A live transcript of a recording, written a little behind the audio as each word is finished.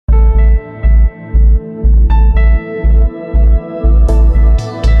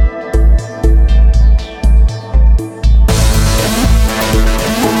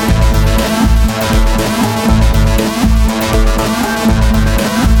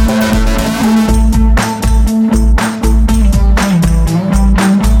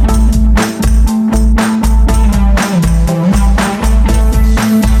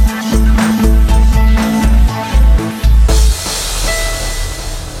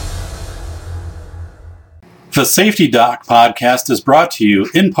The Safety Doc podcast is brought to you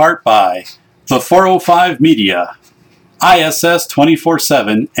in part by the 405 Media, ISS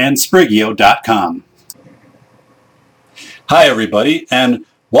 24/7, and Sprigio.com. Hi, everybody, and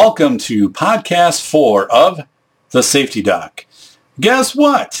welcome to podcast 4 of The Safety Doc. Guess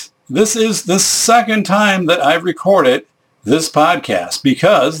what? This is the second time that I've recorded this podcast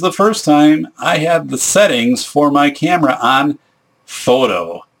because the first time I had the settings for my camera on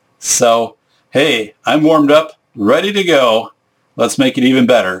photo. So, hey, I'm warmed up, ready to go. Let's make it even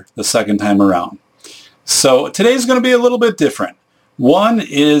better the second time around. So today's going to be a little bit different. One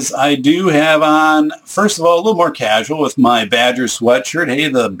is I do have on, first of all, a little more casual with my Badger sweatshirt. Hey,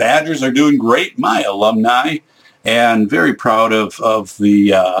 the Badgers are doing great, my alumni, and very proud of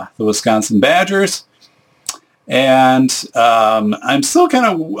the Wisconsin Badgers. And I'm still kind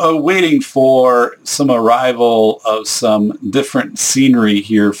of waiting for some arrival of some different scenery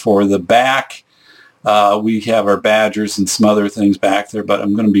here for the back. We have our Badgers and some other things back there, but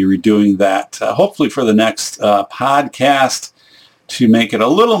I'm going to be redoing that hopefully for the next podcast to make it a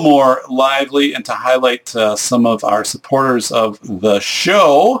little more lively and to highlight some of our supporters of the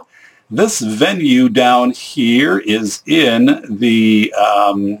show. This venue down here is in the,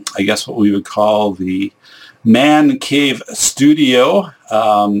 I guess what we would call the Man Cave Studio,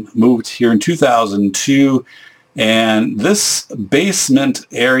 moved here in 2002, and this basement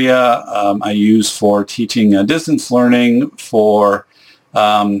area I use for teaching distance learning, for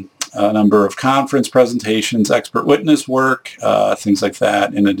a number of conference presentations, expert witness work, things like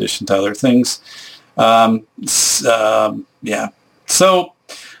that, in addition to other things. So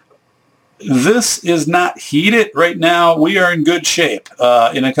this is not heated right now. We are in good shape.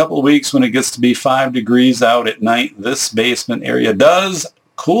 In a couple of weeks, when it gets to be 5 degrees out at night, this basement area does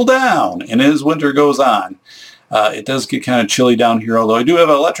cool down, and as winter goes on, it does get kind of chilly down here, although I do have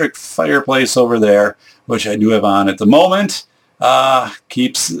an electric fireplace over there, which I do have on at the moment.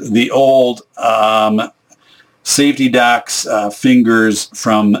 Keeps the old Safety Doc's fingers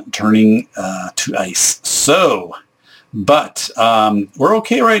from turning to ice. But we're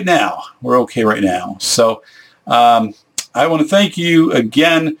okay right now. So I want to thank you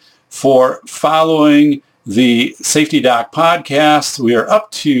again for following the Safety Doc podcast. We are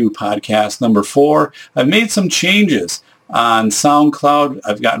up to podcast number 4. I've made some changes on SoundCloud.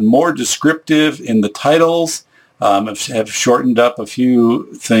 I've gotten more descriptive in the titles. Have shortened up a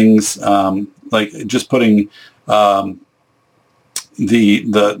few things, like just putting the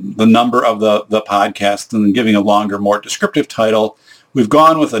number of the podcast and giving a longer, more descriptive title. We've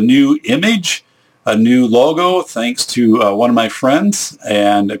gone with a new image, a new logo, thanks to one of my friends,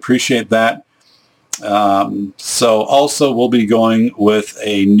 and I appreciate that. So also we'll be going with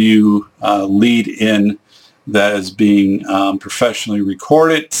a new lead-in that is being professionally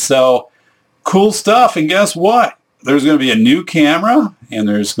recorded. So cool stuff. And guess what? There's going to be a new camera, and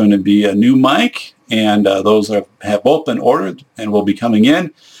there's going to be a new mic, and those have both been ordered and will be coming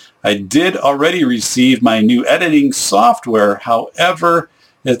in. I did already receive my new editing software. However,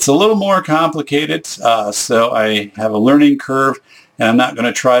 it's a little more complicated, so I have a learning curve, and I'm not going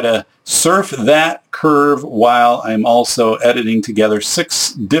to try to surf that curve while I'm also editing together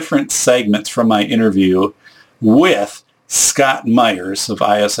 6 different segments from my interview with Scott Meyers of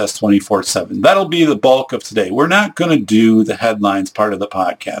ISS 24/7. That'll be the bulk of today. We're not going to do the headlines part of the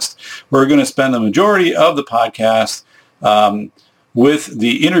podcast. We're going to spend the majority of the podcast with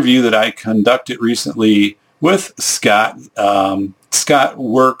the interview that I conducted recently with Scott. Scott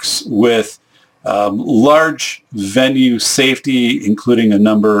works with large venue safety, including a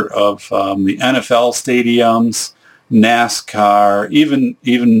number of the NFL stadiums, NASCAR,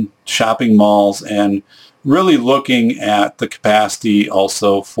 even shopping malls, and really looking at the capacity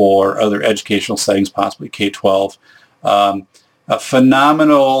also for other educational settings, possibly K-12. A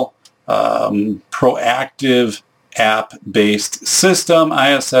phenomenal proactive app-based system.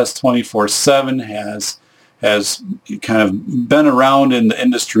 ISS 24/7 has kind of been around in the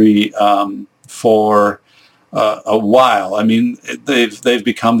industry for a while. I mean, they've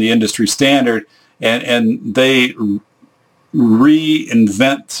become the industry standard, and they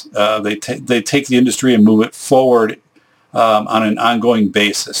reinvent, they take the industry and move it forward on an ongoing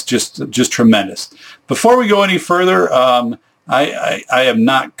basis. Just tremendous. Before we go any further, I am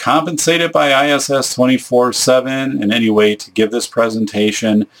not compensated by ISS 24/7 in any way to give this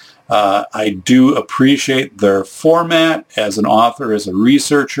presentation. I do appreciate their format as an author, as a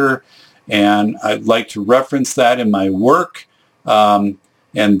researcher, and I'd like to reference that in my work.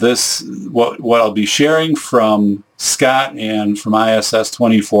 And this, what I'll be sharing from Scott and from ISS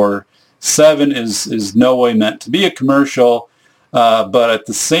 24/7 is no way meant to be a commercial. But at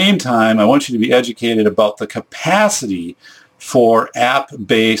the same time, I want you to be educated about the capacity for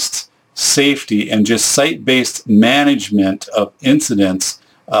app-based safety and just site-based management of incidents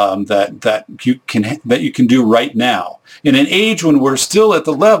that you can do right now. In an age when we're still at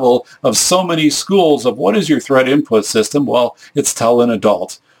the level of so many schools of what is your threat input system? Well, it's tell an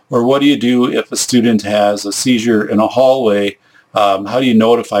adult. Or what do you do if a student has a seizure in a hallway? How do you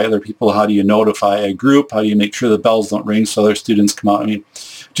notify other people? How do you notify a group? How do you make sure the bells don't ring so other students come out? I mean,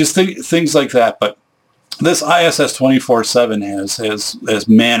 just things like that. But this ISS 24/7 has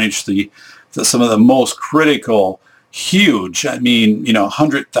managed some of the most critical, huge,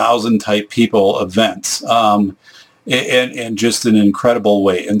 100,000 type people events, and just an incredible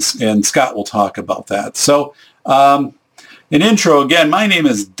way. And Scott will talk about that. So, an intro again. My name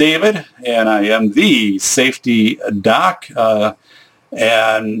is David, and I am the safety doc,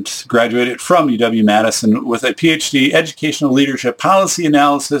 and graduated from UW-Madison with a PhD, Educational Leadership Policy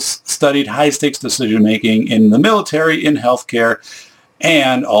Analysis, studied high-stakes decision-making in the military, in healthcare,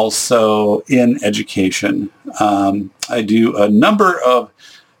 and also in education. I do a number of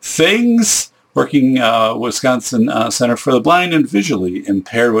things, working Wisconsin Center for the Blind and Visually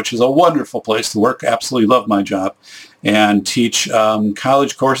Impaired, which is a wonderful place to work. Absolutely love my job. And teach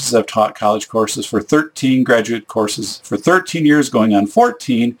college courses. I've taught college courses for 13, graduate courses for 13 years, going on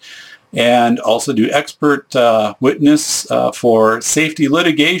 14, and also do expert witness for safety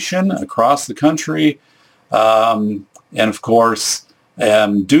litigation across the country. And of course, I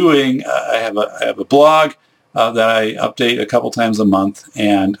have a blog that I update a couple times a month,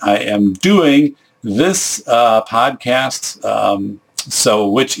 and I am doing this podcast,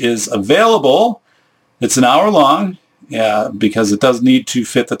 which is available. It's an hour long. Yeah, because it does need to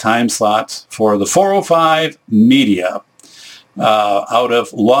fit the time slots for the 405 Media out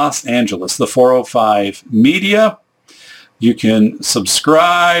of Los Angeles. The 405 Media. You can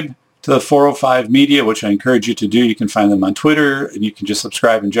subscribe to the 405 Media, which I encourage you to do. You can find them on Twitter, and you can just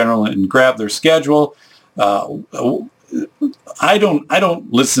subscribe in general and grab their schedule. I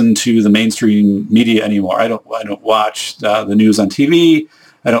don't listen to the mainstream media anymore. I don't watch the news on TV.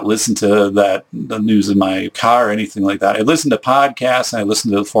 I don't listen to the news in my car or anything like that. I listen to podcasts, and I listen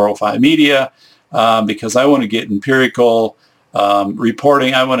to the 405 Media because I want to get empirical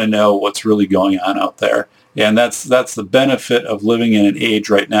reporting. I want to know what's really going on out there. And that's the benefit of living in an age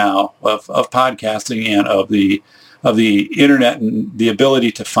right now of podcasting and of the internet and the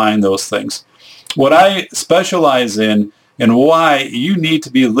ability to find those things. What I specialize in and why you need to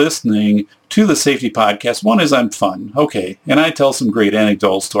be listening to the Safety Podcast. One is I'm fun, okay, and I tell some great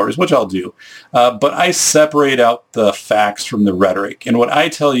anecdotal stories, which I'll do, but I separate out the facts from the rhetoric, and what I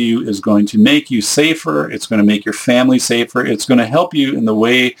tell you is going to make you safer, it's going to make your family safer, it's going to help you in the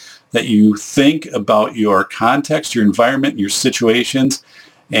way that you think about your context, your environment, your situations,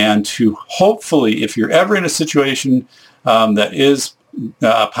 and to hopefully, if you're ever in a situation that is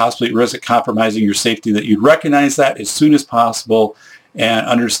possibly at risk of compromising your safety, that you'd recognize that as soon as possible and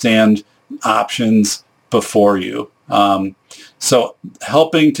understand options before you. So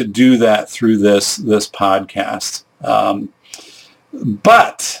helping to do that through this podcast.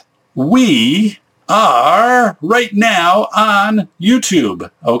 But we are right now on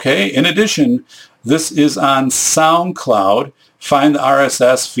YouTube. Okay. In addition, this is on SoundCloud. Find the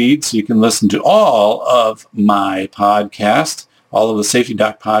RSS feed so you can listen to all of my podcasts, all of the Safety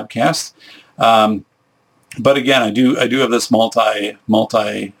Doc podcasts. But again, I do have this multi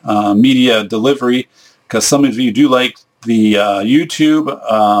media delivery because some of you do like the YouTube,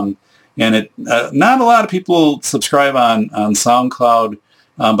 and not a lot of people subscribe on SoundCloud,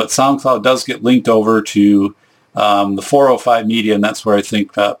 but SoundCloud does get linked over to the 405 Media, and that's where I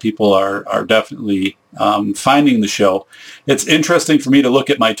think people are definitely finding the show. It's interesting for me to look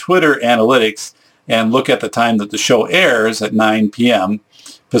at my Twitter analytics and look at the time that the show airs at 9 p.m.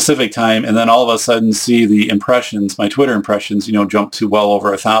 Pacific time, and then all of a sudden see the impressions, my Twitter impressions, jump to well over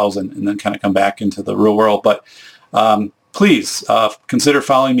 1,000 and then kind of come back into the real world. But please consider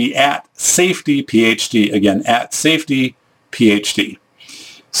following me at Safety PhD, again, at Safety PhD.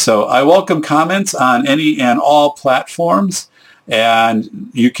 So I welcome comments on any and all platforms, and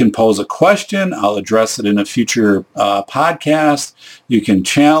you can pose a question. I'll address it in a future podcast. You can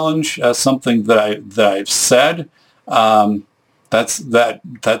challenge something that I've said.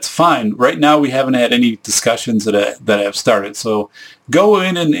 That's fine. Right now, we haven't had any discussions that have started. So go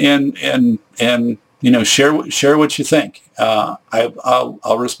in and share what you think.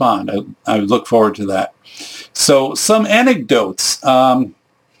 I'll respond. I look forward to that. So some anecdotes.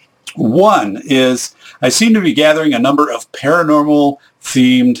 One is I seem to be gathering a number of paranormal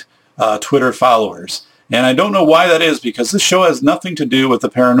themed Twitter followers. And I don't know why that is, because this show has nothing to do with the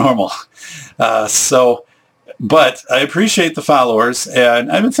paranormal. But I appreciate the followers,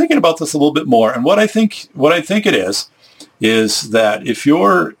 and I've been thinking about this a little bit more. And what I think it is that if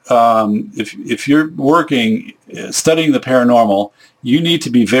you're working, studying the paranormal, you need to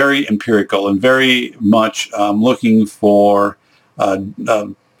be very empirical and very much looking for, finding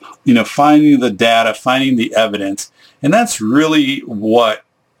the data, finding the evidence. And that's really what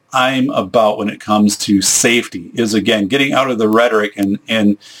I'm about when it comes to safety, is, again, getting out of the rhetoric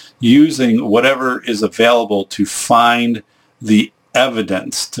and using whatever is available to find the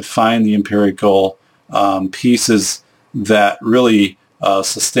evidence, to find the empirical pieces that really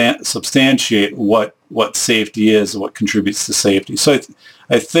substantiate what safety is and what contributes to safety. So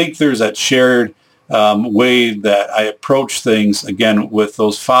I think there's that shared way that I approach things, again, with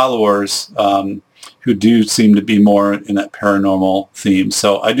those followers who do seem to be more in that paranormal theme.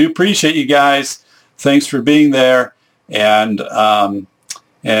 So I do appreciate you guys. Thanks for being there. And an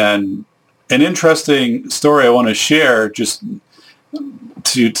interesting story I want to share, just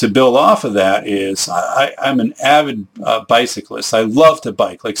to build off of that, is I'm an avid bicyclist. I love to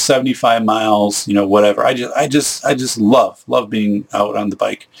bike, like 75 miles, whatever. I just love being out on the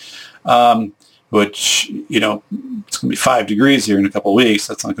bike. Which, it's going to be 5 degrees here in a couple of weeks.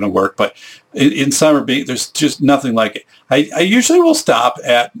 That's not going to work. But in summer, there's just nothing like it. I usually will stop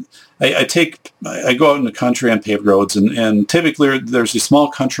at, I go out in the country on paved roads, and typically there's these small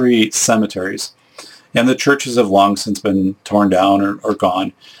country cemeteries, and the churches have long since been torn down or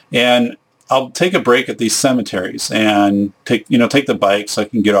gone. And I'll take a break at these cemeteries and take the bike so I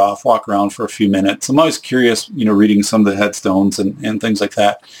can get off, walk around for a few minutes. I'm always curious, reading some of the headstones and things like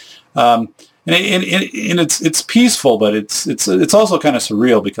that. And it's peaceful, but it's also kind of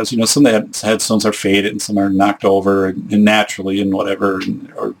surreal, because some of the headstones are faded and some are knocked over and naturally and whatever,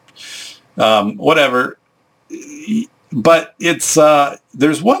 or whatever. But it's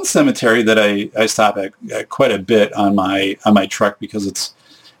there's one cemetery that I stop at quite a bit on my trek, because it's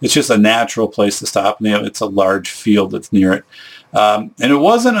just a natural place to stop, and it's a large field that's near it. And it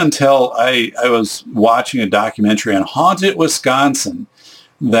wasn't until I was watching a documentary on Haunted Wisconsin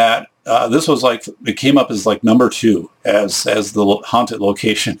that this was it came up as number 2 as the haunted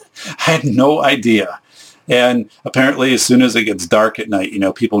location. I had no idea. And apparently, as soon as it gets dark at night,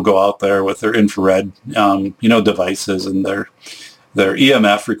 people go out there with their infrared, devices and their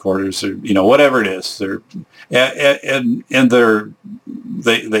EMF recorders, or whatever it is.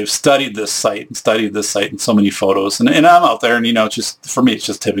 They've studied this site in so many photos, and I'm out there, and it's just, for me, it's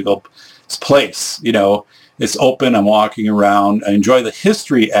just typical place. It's open. I'm walking around. I enjoy the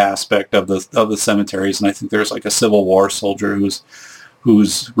history aspect of the cemeteries, and I think there's a Civil War soldier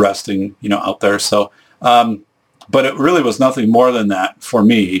who's resting, out there. So, but it really was nothing more than that for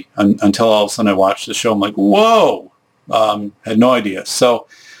me until all of a sudden I watched the show. I'm like, whoa, had no idea. So,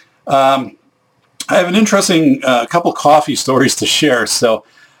 I have an interesting couple coffee stories to share. So,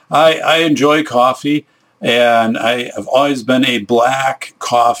 I enjoy coffee. And I have always been a black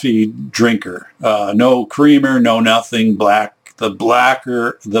coffee drinker. No creamer, no nothing, black. The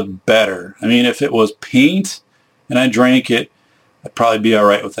blacker, the better. I mean, if it was paint and I drank it, I'd probably be all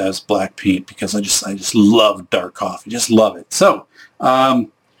right with that as black paint, because I just love dark coffee. Just love it. So,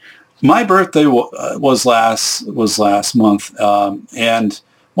 my birthday was last month, and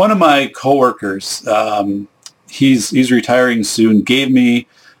one of my coworkers, he's retiring soon, gave me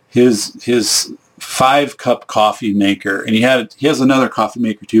his 5-cup coffee maker, and he has another coffee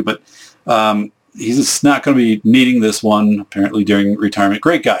maker too, but he's not going to be needing this one apparently during retirement.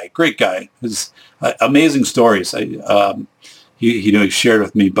 Great guy. His amazing stories. He shared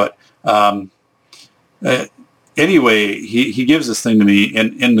with me, but anyway, he gives this thing to me,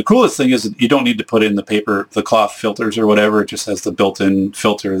 and the coolest thing is that you don't need to put in the cloth filters or whatever. It just has the built-in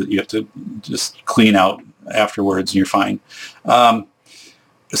filter that you have to just clean out afterwards, and you're fine.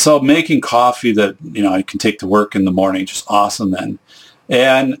 So making coffee that, I can take to work in the morning, just awesome then.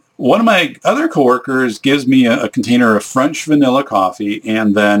 And one of my other coworkers gives me a container of French vanilla coffee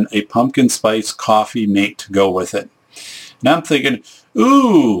and then a pumpkin spice coffee mate to go with it. And I'm thinking,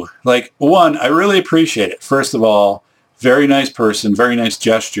 ooh, one, I really appreciate it. First of all, very nice person, very nice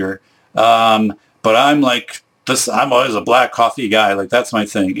gesture. But I'm I'm always a black coffee guy. That's my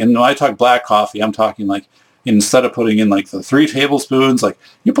thing. And when I talk black coffee, I'm talking instead of putting in the 3 tablespoons,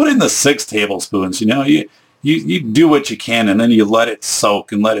 you put in the 6 tablespoons. You do what you can, and then you let it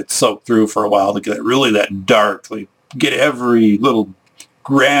soak through for a while to get it really that dark. Get every little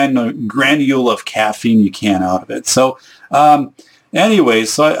granule of caffeine you can out of it. So anyway,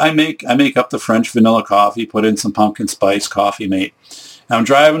 so I make up the French vanilla coffee, put in some pumpkin spice coffee mate. I'm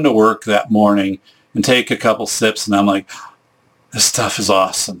driving to work that morning, and take a couple sips, and I'm like, this stuff is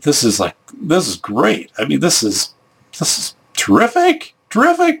awesome. This is great. I mean, this is terrific.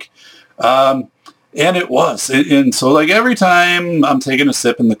 And it was. And so like every time I'm taking a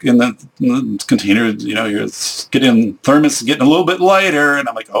sip in the container, you're thermos is getting a little bit lighter, and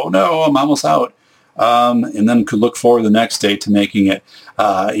I'm like, oh no, I'm almost out. And then could look forward the next day to making it.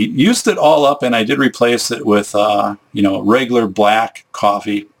 Used it all up, and I did replace it with, regular black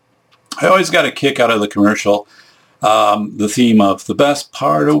coffee. I always got a kick out of the commercial. The theme of the best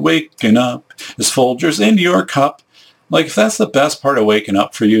part of waking up is Folgers in your cup. Like, if that's the best part of waking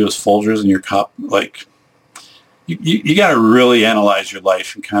up for you is Folgers in your cup, like, you got to really analyze your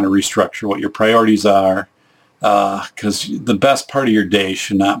life and kind of restructure what your priorities are, because the best part of your day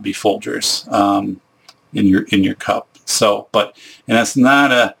should not be Folgers in your cup. So, and that's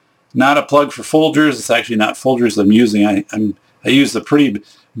not a plug for Folgers. It's actually not Folgers I'm using. I use the pretty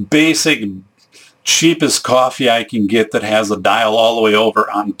basic, cheapest coffee I can get that has a dial all the way over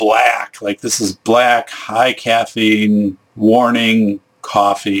on black. Like, this is black, high caffeine, warning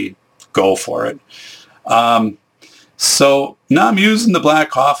coffee. Go for it. So now I'm using the black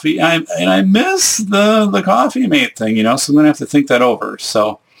coffee, and I miss the Coffee Mate thing, so I'm going to have to think that over.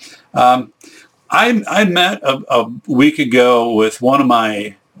 So I met a week ago with one of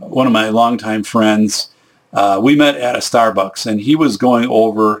my longtime friends. We met at a Starbucks, and he was going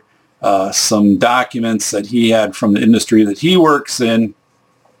over some documents that he had from the industry that he works in.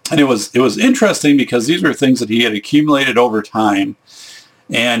 And it was interesting because these were things that he had accumulated over time,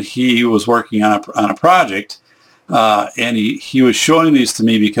 and he was working on a project, and he was showing these to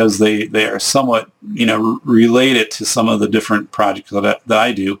me because they are somewhat, related to some of the different projects that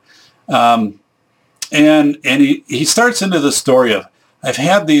I do. And he starts into the story of, I've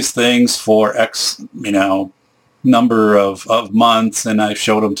had these things for X, number of months, and I've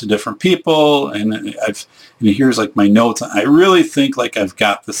showed them to different people, and here's like my notes. I really think like I've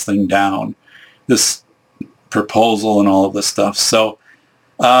got this thing down, this proposal and all of this stuff. So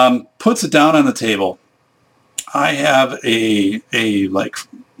puts it down on the table. I have a like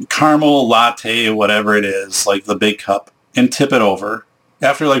caramel latte, whatever it is, like the big cup, and tip it over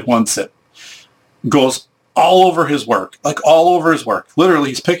after like one sip. Goes all over his work, Literally,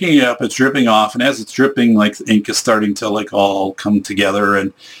 he's picking it up, it's dripping off, and as it's dripping, like, the ink is starting to, like, all come together,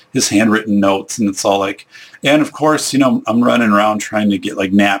 and his handwritten notes, and it's all, like, and, of course, I'm running around trying to get,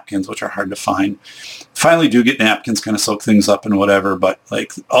 like, napkins, which are hard to find. Finally do get napkins, kind of soak things up and whatever, but,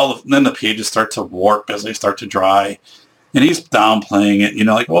 like, then the pages start to warp as they start to dry, and he's downplaying it,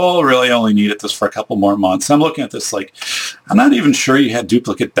 like, well, really, I only needed this for a couple more months. I'm looking at this like, I'm not even sure you had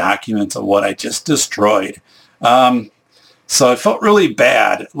duplicate documents of what I just destroyed. So I felt really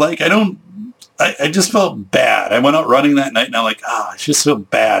bad. Like, I just felt bad. I went out running that night, and I'm like, I just feel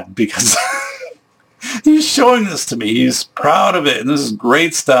bad because he's showing this to me. He's proud of it, and this is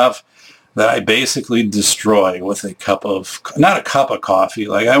great stuff that I basically destroy with not a cup of coffee.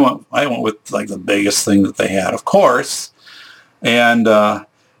 Like, I went with like the biggest thing that they had, of course. And,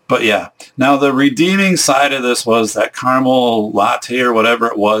 but yeah, now the redeeming side of this was that caramel latte or whatever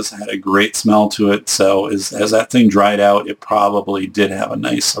it was had a great smell to it. So as that thing dried out, it probably did have a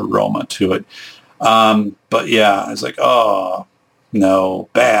nice aroma to it. But yeah, I was like, oh no,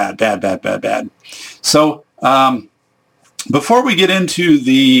 bad. So, before we get into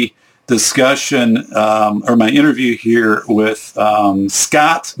the discussion, or my interview here with,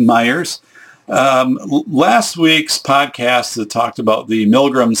 Scott Meyers, last week's podcast that talked about the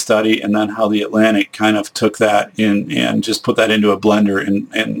Milgram study and then how the Atlantic kind of took that in and just put that into a blender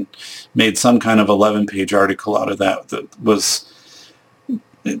and made some kind of 11-page article out of that was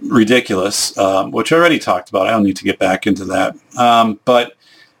ridiculous, which I already talked about. I don't need to get back into that. But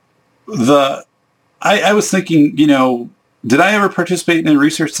I was thinking, did I ever participate in a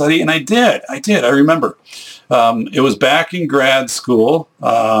research study? And I did. I remember. It was back in grad school,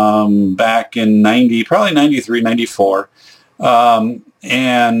 back in probably 93, 94.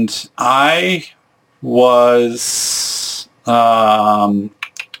 And I was, I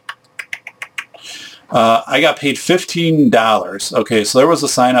got paid $15. Okay, so there was a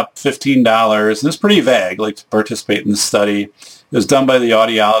sign up, $15, and it's pretty vague, like to participate in the study. It was done by the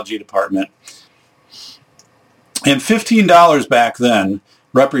audiology department. And $15 back then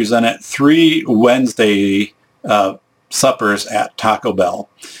represented 3 Wednesday suppers at Taco Bell,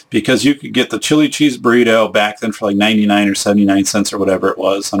 because you could get the chili cheese burrito back then for like 99 or 79 cents or whatever it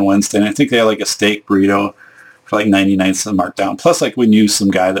was on Wednesday. And I think they had like a steak burrito for like 99 cents marked down. Plus, like, we knew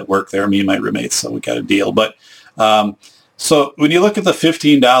some guy that worked there, me and my roommates, so we got a deal. But so when you look at the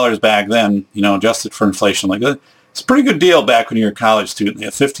 $15 back then, adjusted for inflation, like, it's a pretty good deal back when you were a college student. They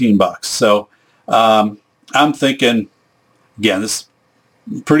had $15. So I'm thinking, again, this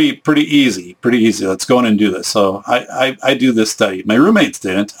is pretty easy. Let's go in and do this. So I do this study. My roommates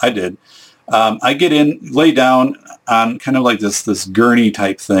didn't. I did. I get in, lay down on kind of like this gurney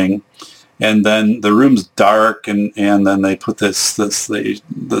type thing, and then the room's dark, and then they put this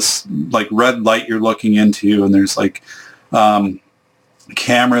like red light you're looking into, and there's like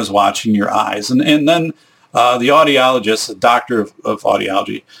cameras watching your eyes, and then the audiologist, a doctor of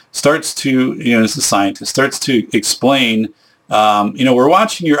audiology, starts to, as a scientist, starts to explain, we're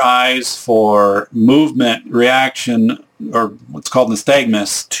watching your eyes for movement, reaction, or what's called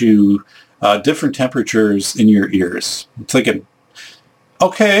nystagmus to different temperatures in your ears. I'm thinking,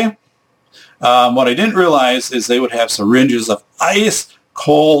 okay. What I didn't realize is they would have syringes of ice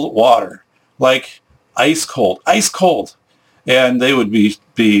cold water, like ice cold. And they would be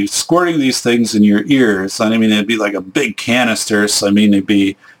squirting these things in your ears. And I mean, it'd be like a big canister. So, I mean, it'd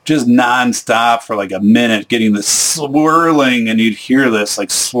be just nonstop for like a minute, getting this swirling, and you'd hear this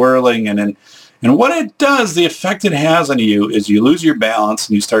like swirling. And what it does, the effect it has on you is you lose your balance,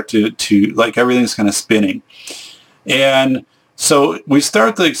 and you start to like everything's kind of spinning. And so we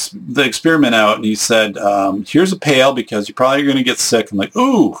start the experiment out, and he said, here's a pail because you're probably going to get sick. I'm like,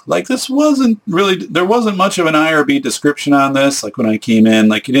 ooh, like this wasn't really, there wasn't much of an IRB description on this. Like when I came in,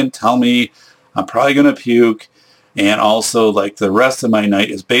 like he didn't tell me I'm probably going to puke. And also like the rest of my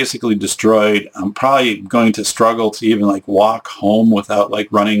night is basically destroyed. I'm probably going to struggle to even like walk home without like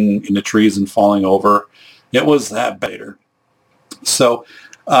running into trees and falling over. It was that bad. So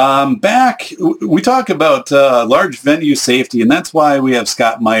back, we talk about large venue safety, and that's why we have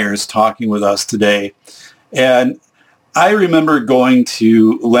Scott Meyers talking with us today. And I remember going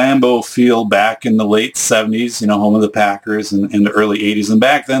to Lambeau Field back in the late 70s, home of the Packers, and in the early 80s. And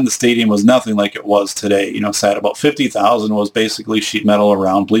back then, the stadium was nothing like it was today. Sat about 50,000, was basically sheet metal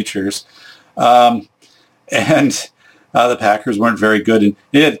around bleachers. And the Packers weren't very good. And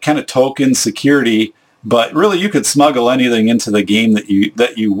it had kind of token security. But really, you could smuggle anything into the game that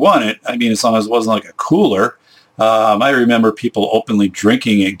you wanted. I mean, as long as it wasn't like a cooler. I remember people openly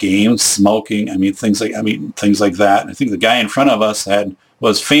drinking at games, smoking. Things like that. And I think the guy in front of us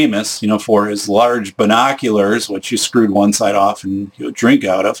was famous, for his large binoculars, which you screwed one side off and he would drink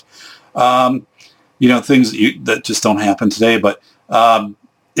out of. Things that just don't happen today. But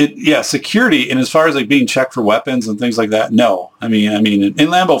security, and as far as like being checked for weapons and things like that, no. In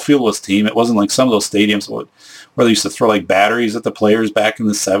Lambeau Field was team. It wasn't like some of those stadiums where they used to throw like batteries at the players back in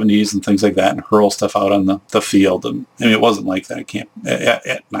the 70s and things like that and hurl stuff out on the field. And it wasn't like that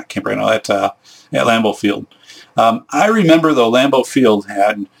at Lambeau Field. I remember though, Lambeau Field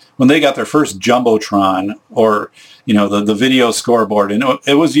had, when they got their first Jumbotron, or the video scoreboard, and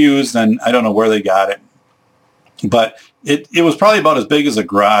it was used, and I don't know where they got it, but it was probably about as big as a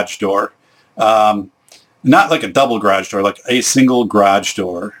garage door. Not like a double garage door, like a single garage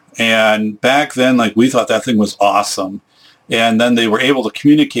door. And back then, like, we thought that thing was awesome. And then they were able to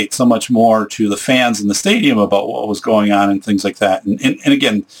communicate so much more to the fans in the stadium about what was going on and things like that. And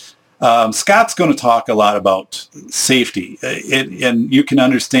again, Scott's going to talk a lot about safety. And you can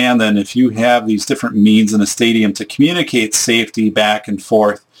understand then if you have these different means in a stadium to communicate safety back and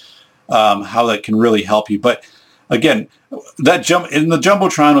forth, how that can really help you. But again, the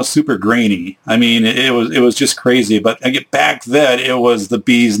Jumbotron was super grainy. It was just crazy. But back then, it was the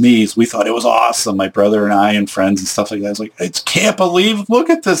bee's knees. We thought it was awesome. My brother and I and friends and stuff like that. I was like, I can't believe, look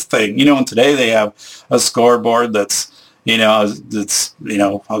at this thing. And today they have a scoreboard that's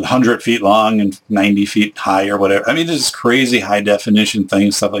 100 feet long and 90 feet high or whatever. There's this crazy high definition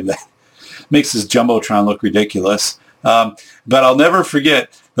thing, stuff like that. Makes this Jumbotron look ridiculous. But I'll never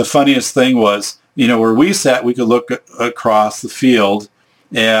forget, the funniest thing was, where we sat, we could look across the field,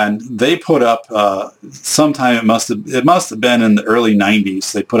 and they put up, sometime it must have been in the early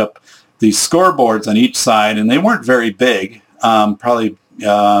 90s, they put up these scoreboards on each side, and they weren't very big, probably,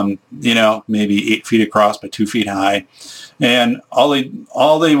 maybe 8 feet across by 2 feet high. And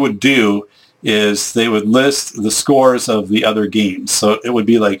all they would do is they would list the scores of the other games. So it would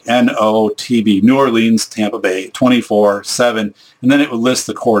be like NOTB, New Orleans, Tampa Bay, 24-7, and then it would list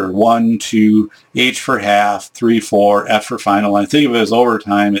the quarter, 1, 2, H for half, 3, 4, F for final. And I think if it was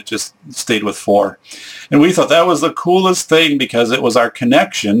overtime, it just stayed with 4. And we thought that was the coolest thing because it was our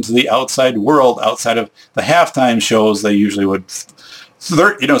connection to the outside world, outside of the halftime shows. They usually would,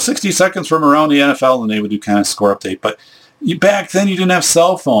 60 seconds from around the NFL, and they would do kind of score update. But back then you didn't have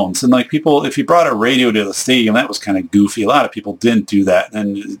cell phones, and like people, if you brought a radio to the stadium, that was kind of goofy. A lot of people didn't do that,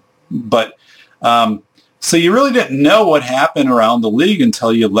 so you really didn't know what happened around the league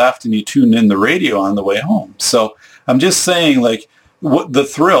until you left and you tuned in the radio on the way home. So I'm just saying, like, the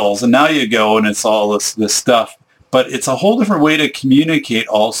thrills, and now you go and it's all this stuff. But it's a whole different way to communicate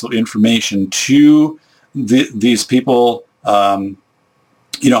also information to these people.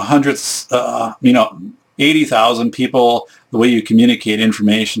 Hundreds, 80,000 people. The way you communicate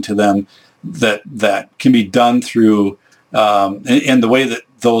information to them that can be done through, and the way that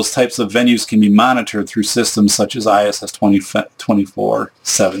those types of venues can be monitored through systems such as ISS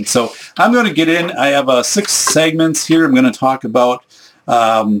 24/7. So I'm going to get in. I have 6 segments here. I'm going to talk about.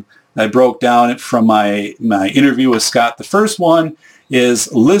 I broke down it from my interview with Scott. The first one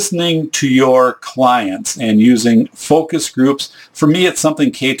is listening to your clients and using focus groups. For me, it's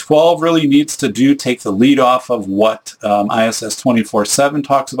something K-12 really needs to do, take the lead off of what ISS 24/7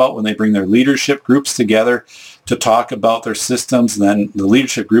 talks about when they bring their leadership groups together to talk about their systems. And then the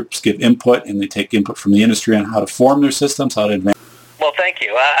leadership groups give input, and they take input from the industry on how to form their systems, how to advance. Well, thank you.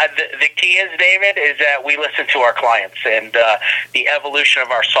 The key is, David, is that we listen to our clients, and the evolution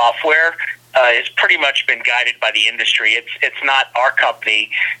of our software has pretty much been guided by the industry. It's not our company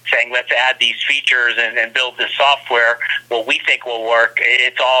saying let's add these features and build this software. What we think will work.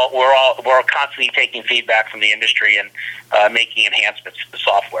 We're constantly taking feedback from the industry and making enhancements to the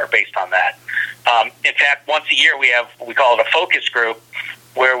software based on that. In fact, once a year we call it a focus group,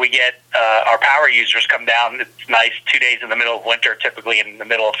 where we get our power users come down. It's nice, 2 days in the middle of winter, typically in the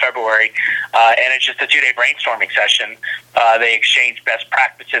middle of February, and it's just a 2-day brainstorming session. They exchange best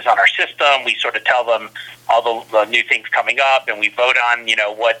practices on our system. We sort of tell them all the new things coming up, and we vote on,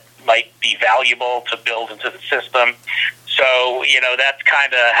 what might be valuable to build into the system. So, that's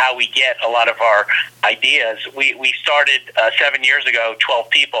kind of how we get a lot of our ideas. We started 7 years ago, 12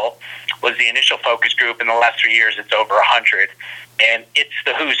 people was the initial focus group. In the last 3 years, it's over 100. And it's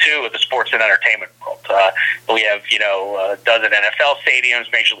the who's who of the sports and entertainment world. We have, a dozen NFL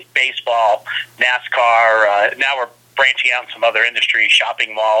stadiums, Major League Baseball, NASCAR. Now we're branching out in some other industries,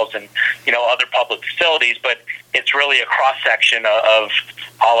 shopping malls, and, other public facilities. But it's really a cross-section of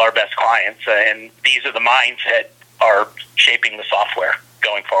all our best clients. And these are the minds that are shaping the software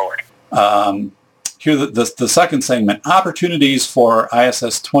going forward. Here, the second segment, opportunities for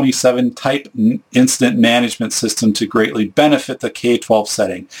ISS 27 type incident management system to greatly benefit the K-12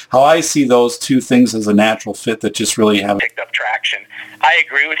 setting. How I see those two things as a natural fit that just really haven't picked up traction. I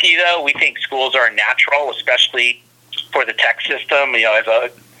agree with you, though. We think schools are natural, especially for the tech system, as a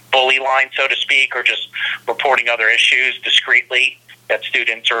bully line, so to speak, or just reporting other issues discreetly that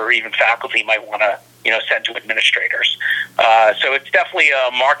students or even faculty might want to, send to administrators. So it's definitely a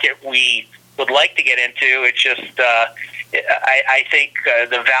market we would like to get into. It's just I think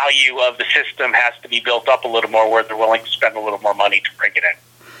the value of the system has to be built up a little more, where they're willing to spend a little more money to bring it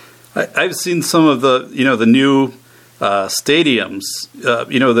in. I've seen some of the the new stadiums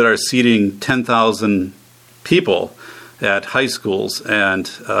that are seating 10,000 people at high schools, and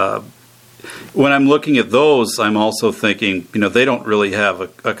when I'm looking at those, I'm also thinking they don't really have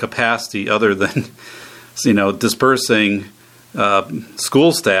a capacity other than dispersing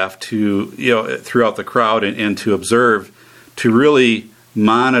school staff to throughout the crowd and to observe, to really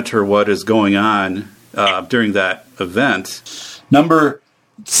monitor what is going on during that event.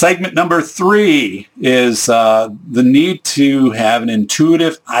 Segment number 3 is the need to have an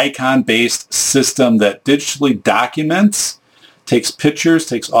intuitive icon-based system that digitally documents, takes pictures,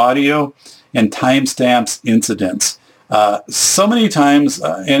 takes audio, and timestamps incidents. So many times,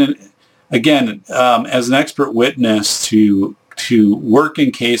 and again, as an expert witness to work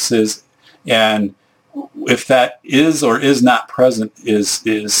in cases, and if that is or is not present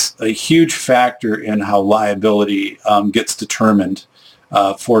is a huge factor in how liability gets determined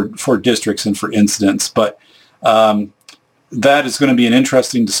for districts and for incidents. But that is going to be an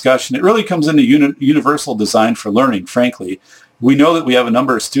interesting discussion. It really comes into universal design for learning, frankly. We know that we have a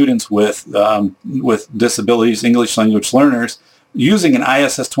number of students with disabilities, English language learners, using an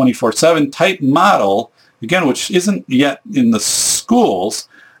ISS 24/7 type model, again, which isn't yet in the schools,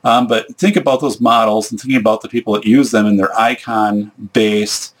 but think about those models and thinking about the people that use them and their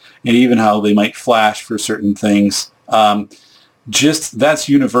icon-based, and even how they might flash for certain things. That's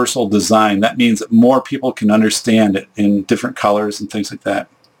universal design. That means that more people can understand it in different colors and things like that.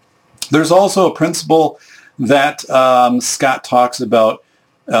 There's also a principle that Scott talks about.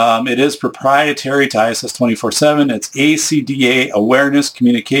 It is proprietary to ISS 24/7. It's ACDA, Awareness,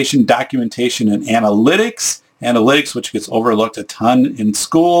 Communication, Documentation, and Analytics. Analytics, which gets overlooked a ton in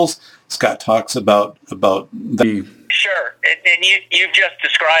schools. Scott talks about that. Sure. And you've just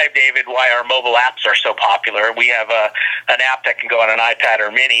described, David, why our mobile apps are so popular. We have an app that can go on an iPad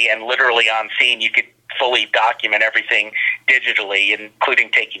or Mini, and literally on scene you could fully document everything digitally, including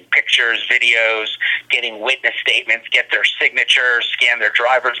taking pictures, videos, getting witness statements, get their signatures, scan their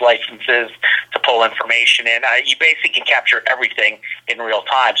driver's licenses to pull information in. You basically can capture everything in real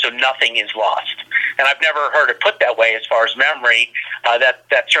time, so nothing is lost. And I've never heard it put that way as far as memory.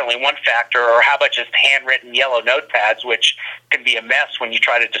 That's certainly one factor. Or how about just handwritten yellow notepads, which can be a mess when you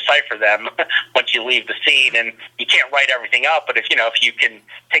try to decipher them once you leave the scene, and you can't write everything up. But if you can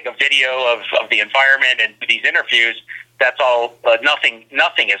take a video of the environment and do these interviews, that's all. Nothing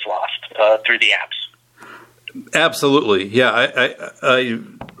is lost through the apps. Absolutely, yeah.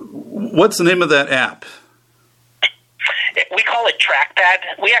 What's the name of that app? We call it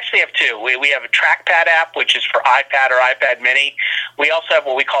Trackpad. We actually have two. We have a Trackpad app, which is for iPad or iPad Mini. We also have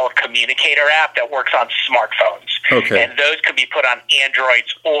what we call a Communicator app that works on smartphones. Okay. And those can be put on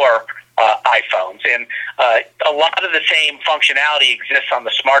Androids or iPhones. And a lot of the same functionality exists on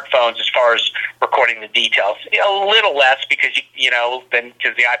the smartphones as far as recording the details. A little less because,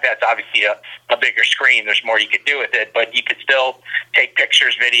 because the iPad's obviously a bigger screen. There's more you could do with it. But you could still take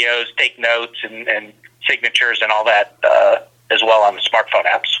pictures, videos, take notes, and signatures and all that as well on the smartphone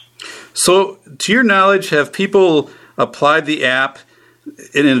apps. So, to your knowledge, have people applied the app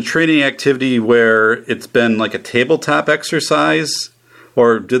in a training activity where it's been like a tabletop exercise?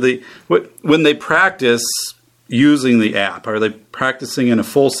 Or do they, when they practice using the app, are they practicing in a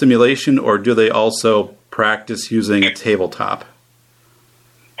full simulation, or do they also practice using a tabletop?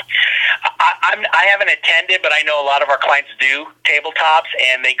 I haven't attended, but I know a lot of our clients do tabletops,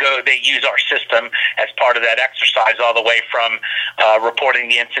 and they use our system as part of that exercise, all the way from reporting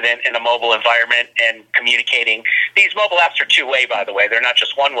the incident in a mobile environment and communicating. These mobile apps are two-way, by the way. They're not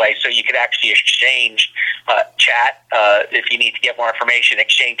just one-way, so you could actually exchange chat if you need to get more information,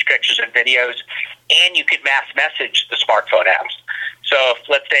 exchange pictures and videos, and you could mass message the smartphone apps. So if,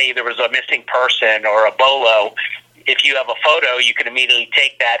 let's say, there was a missing person or a BOLO, if you have a photo, you can immediately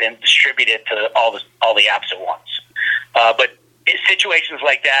take that and distribute it to all the apps at once. But situations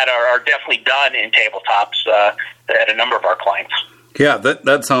like that are definitely done in tabletops at a number of our clients. Yeah,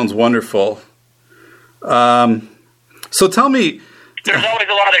 that sounds wonderful. So tell me... There's always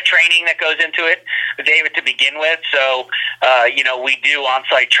a lot of training that goes into it, David, to begin with. So, we do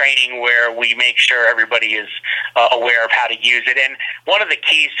on-site training where we make sure everybody is aware of how to use it. And one of the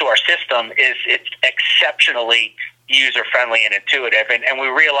keys to our system is it's exceptionally user-friendly and intuitive. And we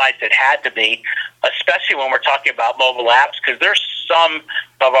realized it had to be, especially when we're talking about mobile apps, because there's some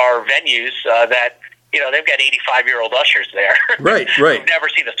of our venues that, they've got 85-year-old ushers there. Right. Who've never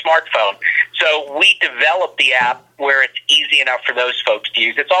seen a smartphone. So we developed the app where it's easy enough for those folks to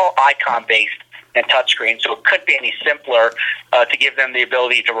use. It's all icon-based and touchscreen, so it couldn't be any simpler to give them the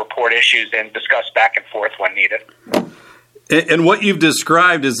ability to report issues and discuss back and forth when needed. And what you've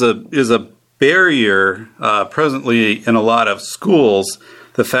described is a barrier presently in a lot of schools,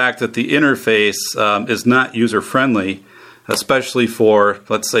 the fact that the interface is not user-friendly, especially for,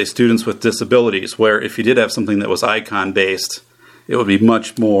 let's say, students with disabilities, where if you did have something that was icon-based, it would be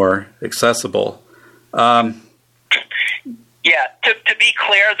much more accessible. Yeah, to be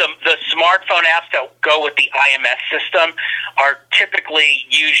clear, the smartphone apps that go with the IMS system are typically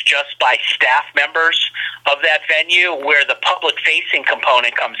used just by staff members of that venue, where the public-facing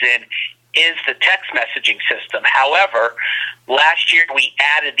component comes in is the text messaging system. However, last year we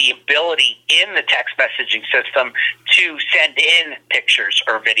added the ability in the text messaging system to send in pictures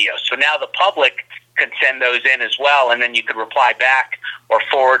or videos. So now the public can send those in as well, and then you could reply back or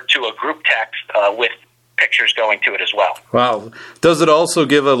forward to a group text with pictures going to it as well. Wow. Does it also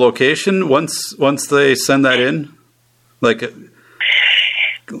give a location once they send that in? Like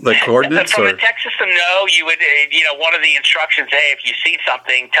coordinates? From the text system, no. You would, one of the instructions, hey, if you see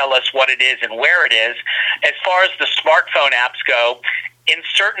something, tell us what it is and where it is. As far as the smartphone apps go, in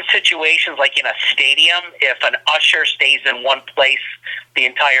certain situations, like in a stadium, if an usher stays in one place the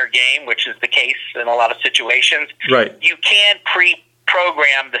entire game, which is the case in a lot of situations, right, you can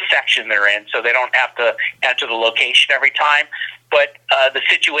pre-program the section they're in, so they don't have to enter the location every time. But the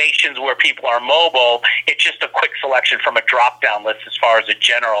situations where people are mobile, it's just a quick selection from a drop-down list as far as a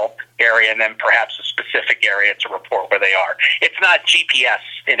general area and then perhaps a specific area to report where they are. It's not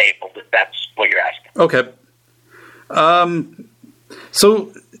GPS-enabled, if that's what you're asking. Okay.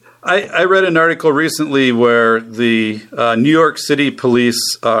 So I read an article recently where the New York City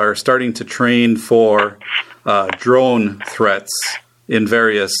police are starting to train for drone threats in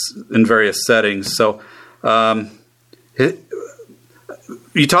various settings. So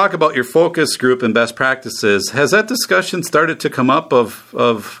you talk about your focus group and best practices. Has that discussion started to come up of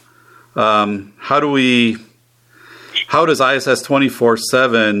how does ISS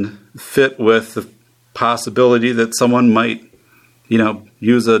 24/7 fit with possibility that someone might,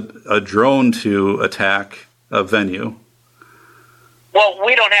 use a drone to attack a venue? Well,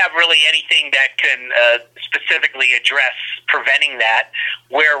 we don't have really anything that can specifically address preventing that.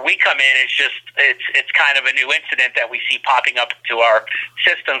 Where we come in is just it's kind of a new incident that we see popping up to our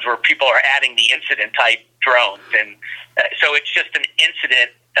systems where people are adding the incident type drones, and so it's just an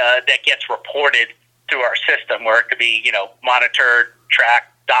incident that gets reported through our system where it could be monitored,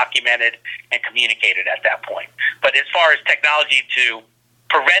 tracked, documented, and communicated at that point. But as far as technology to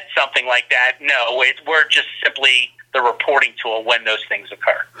prevent something like that, no, we're just simply the reporting tool when those things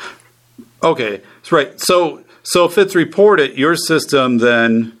occur. Okay, that's right. So if it's reported, your system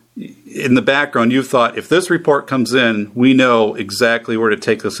then, in the background, you've thought, if this report comes in, we know exactly where to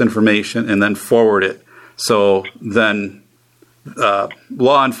take this information and then forward it. So then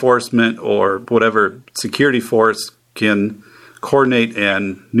law enforcement or whatever security force can coordinate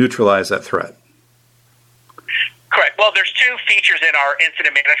and neutralize that threat. Correct. Well, there's two features in our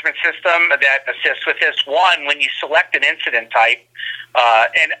incident management system that assist with this. One, when you select an incident type,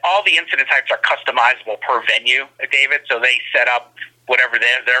 and all the incident types are customizable per venue, David, so they set up whatever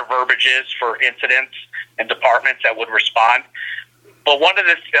their verbiage is for incidents and departments that would respond. But one of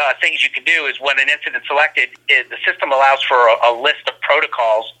the things you can do is when an incident selected, the system allows for a list of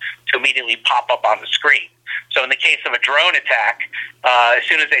protocols to immediately pop up on the screen. So in the case of a drone attack, as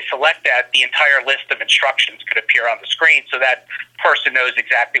soon as they select that, the entire list of instructions could appear on the screen so that person knows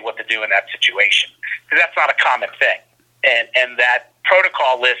exactly what to do in that situation. Because that's not a common thing. And that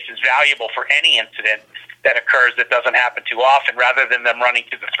protocol list is valuable for any incident that occurs that doesn't happen too often. Rather than them running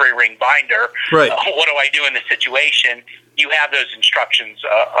through the 3-ring binder, right. What do I do in this situation? You have those instructions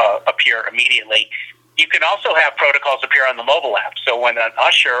appear immediately. You can also have protocols appear on the mobile app. So when an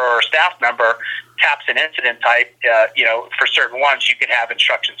usher or a staff member taps an incident type, for certain ones, you could have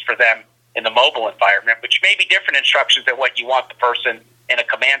instructions for them in the mobile environment, which may be different instructions than what you want the person in a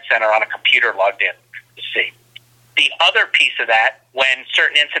command center on a computer logged in to see. The other piece of that, when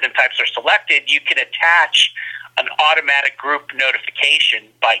certain incident types are selected, you can attach an automatic group notification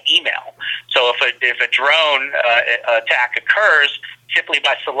by email. So if a drone attack occurs, simply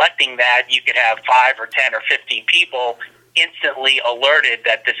by selecting that, you could have 5 or 10 or 15 people instantly alerted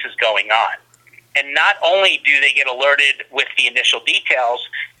that this is going on. And not only do they get alerted with the initial details,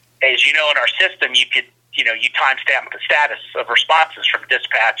 as you know, in our system, you could, you timestamp the status of responses from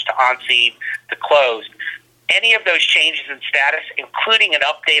dispatch to on-scene to closed. Any of those changes in status, including an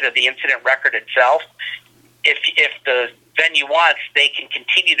update of the incident record itself, if the venue wants, they can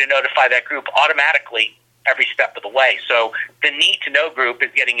continue to notify that group automatically every step of the way. So the need-to-know group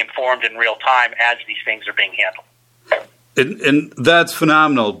is getting informed in real time as these things are being handled. And that's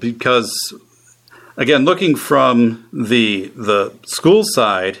phenomenal because, again, looking from the school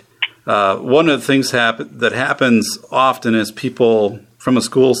side, one of the things that happens often is people from a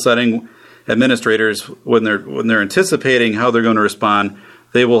school setting, administrators, when they're anticipating how they're going to respond,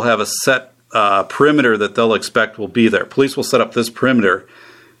 they will have a set perimeter that they'll expect will be there. Police will set up this perimeter.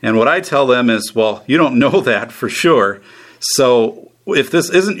 And what I tell them is, well, you don't know that for sure. So if this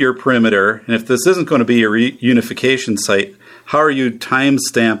isn't your perimeter, and if this isn't going to be your reunification site, how are you time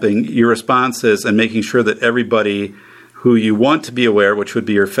stamping your responses and making sure that everybody who you want to be aware, which would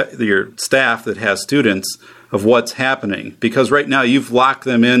be your staff that has students, of what's happening? Because right now you've locked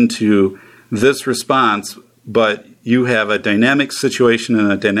them into this response, but you have a dynamic situation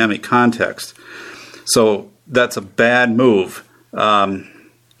and a dynamic context. So that's a bad move.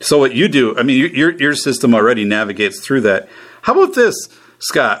 So what you do, I mean, your system already navigates through that. How about this,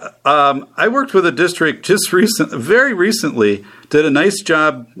 Scott? I worked with a district very recently, did a nice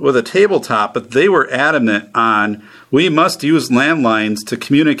job with a tabletop, but they were adamant on we must use landlines to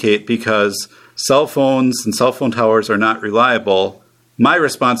communicate because cell phones and cell phone towers are not reliable. My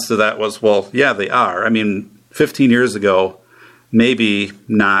response to that was, well, yeah, they are. I mean, 15 years ago, maybe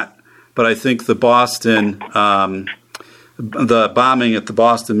not, but I think the bombing at the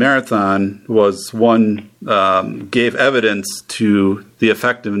Boston Marathon was gave evidence to the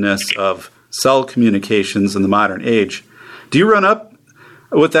effectiveness of cell communications in the modern age. Do you run up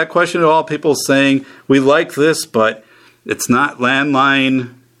with that question at all? People saying, we like this, but it's not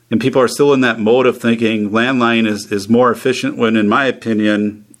landline, and people are still in that mode of thinking landline is more efficient, when in my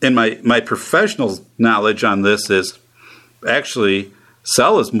opinion, and my professional knowledge on this is actually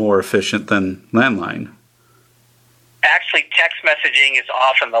cell is more efficient than landline. Actually, text messaging is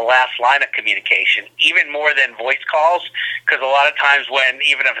often the last line of communication, even more than voice calls, because a lot of times when,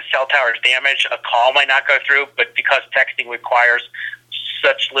 even if a cell tower is damaged, a call might not go through, but because texting requires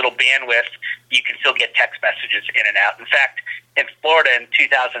such little bandwidth, you can still get text messages in and out. In fact, in Florida in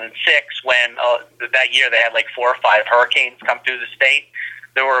 2006, when that year they had like 4 or 5 hurricanes come through the state,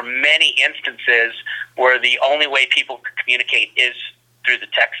 there were many instances where the only way people could communicate is through the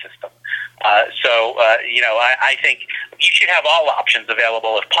text system. I think you should have all options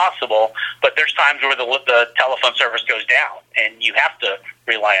available if possible, but there's times where the telephone service goes down, and you have to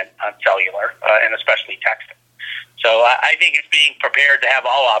rely on cellular, and especially texting. So I think it's being prepared to have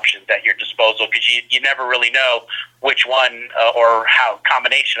all options at your disposal, because you never really know which one or how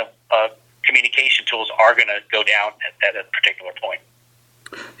combination of communication tools are going to go down at a particular point.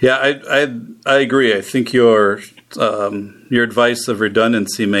 Yeah, I agree. I think your advice of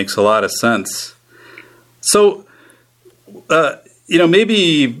redundancy makes a lot of sense. So,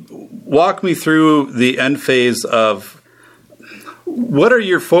 maybe walk me through the end phase of what are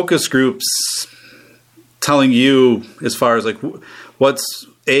your focus groups telling you as far as like what's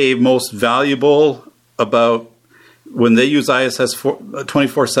most valuable about when they use ISS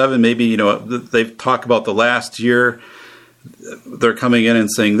 24/7. Maybe they've talked about the last year. They're coming in and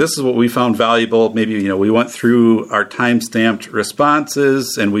saying, this is what we found valuable. Maybe, we went through our time-stamped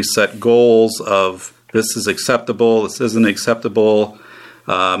responses and we set goals of this is acceptable, this isn't acceptable,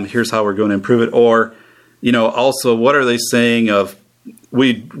 here's how we're going to improve it. Or, also what are they saying of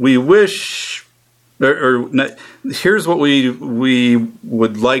we wish, or here's what we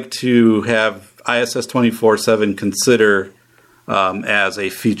would like to have ISS 24/7 consider as a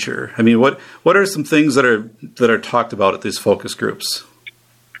feature. I mean, what are some things that are talked about at these focus groups?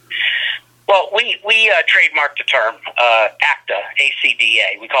 Well, we trademarked the term ACTA,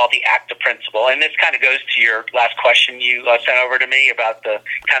 ACDA. We call it the ACTA principle, and this kind of goes to your last question you sent over to me about the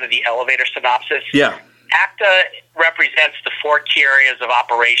kind of the elevator synopsis. Yeah. ACTA represents the 4 key areas of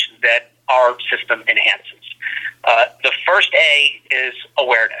operations that our system enhances. The first A is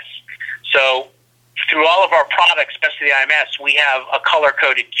awareness. So through all of our products, especially the IMS, we have a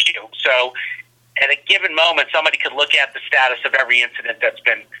color-coded queue. So at a given moment, somebody could look at the status of every incident that's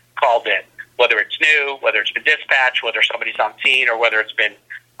been called in, whether it's new, whether it's been dispatched, whether somebody's on scene, or whether it's been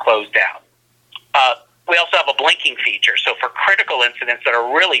closed down. We also have a blinking feature. So for critical incidents that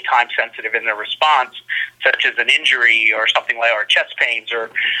are really time-sensitive in their response, such as an injury or something like, or chest pains,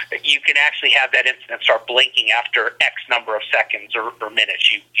 or you can actually have that incident start blinking after X number of seconds or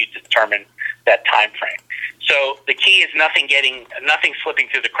minutes. You determine that time frame. So the key is nothing slipping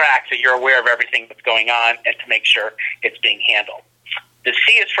through the cracks, that you're aware of everything that's going on and to make sure it's being handled. The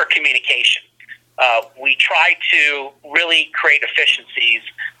C is for communication. We try to really create efficiencies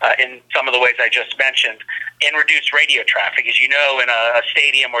in some of the ways I just mentioned and reduce radio traffic. As you know, in a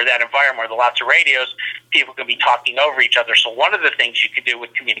stadium or that environment where there are lots of radios, people can be talking over each other. So one of the things you can do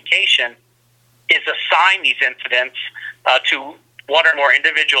with communication is assign these incidents to one or more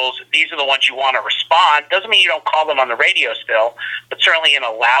individuals. These are the ones you want to respond. Doesn't mean you don't call them on the radio still, but certainly in a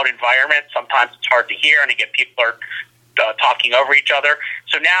loud environment, sometimes it's hard to hear, and again, people are talking over each other.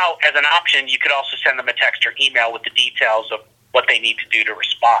 So now, as an option, you could also send them a text or email with the details of what they need to do to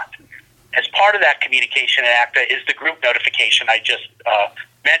respond. As part of that communication in ACTA is the group notification I just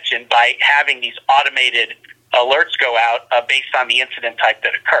mentioned, by having these automated alerts go out based on the incident type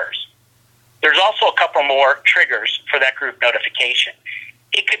that occurs. There's also a couple more triggers for that group notification.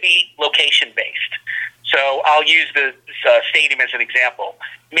 It could be location-based. So I'll use the stadium as an example.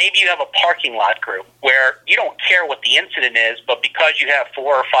 Maybe you have a parking lot group where you don't care what the incident is, but because you have 4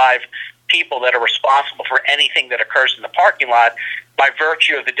 or 5 people that are responsible for anything that occurs in the parking lot, by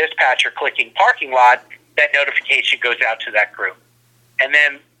virtue of the dispatcher clicking parking lot, that notification goes out to that group. And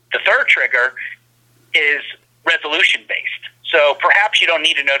then the third trigger is resolution-based. So perhaps you don't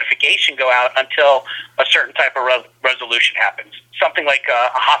need a notification go out until a certain type of resolution happens. Something like a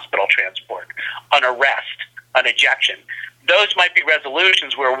hospital transport, an arrest, an ejection. Those might be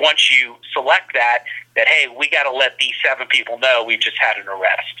resolutions where once you select that hey, we got to let these 7 people know we've just had an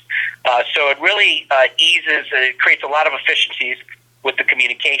arrest. So it really it creates a lot of efficiencies with the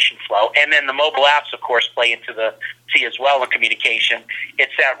communication flow. And then the mobile apps, of course, play into the C as well in communication.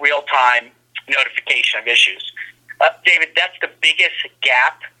 It's that real-time notification of issues. David, that's the biggest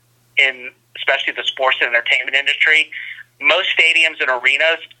gap in especially the sports and entertainment industry. Most stadiums and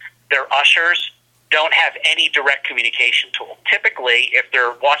arenas, their ushers don't have any direct communication tool. Typically, if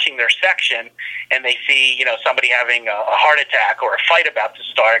they're watching their section and they see, somebody having a heart attack or a fight about to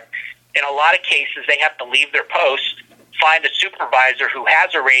start, in a lot of cases they have to leave their post, find a supervisor who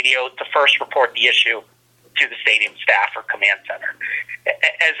has a radio to first report the issue to the stadium staff or command center.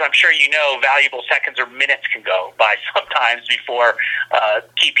 As I'm sure you know, valuable seconds or minutes can go by sometimes before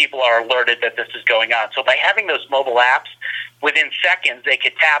key people are alerted that this is going on. So by having those mobile apps, within seconds, they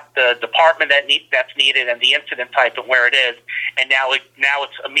could tap the department that's needed and the incident type and where it is, and now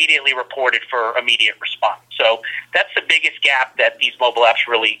it's immediately reported for immediate response. So that's the biggest gap that these mobile apps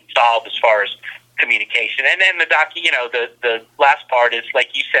really solve as far as communication. And then the last part is, like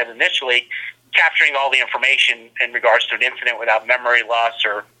you said initially, capturing all the information in regards to an incident without memory loss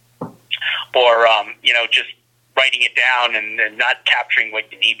or just writing it down and not capturing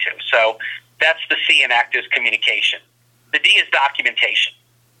what you need to. So that's the C in ACT is communication. The D is documentation.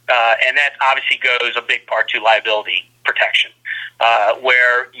 And that obviously goes a big part to liability protection,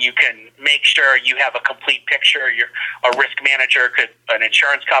 where you can make sure you have a complete picture. A risk manager an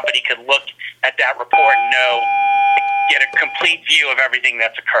insurance company could look at that report and get a complete view of everything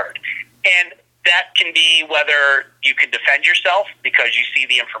that's occurred. And that can be whether you can defend yourself because you see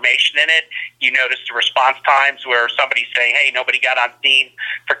the information in it. You notice the response times where somebody's saying, hey, nobody got on scene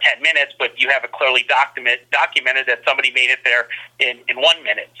for 10 minutes, but you have it clearly documented that somebody made it there in 1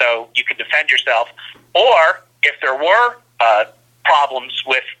 minute. So you can defend yourself. Or if there were problems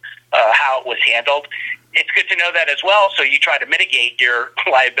with how it was handled, it's good to know that as well. So you try to mitigate your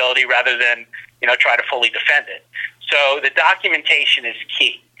liability rather than try to fully defend it. So the documentation is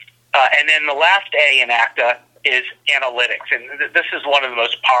key. And then the last A in ACTA is analytics. And this is one of the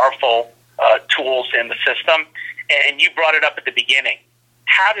most powerful tools in the system. And you brought it up at the beginning.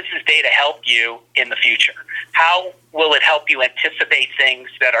 How does this data help you in the future? How will it help you anticipate things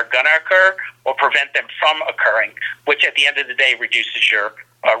that are going to occur or prevent them from occurring, which at the end of the day reduces your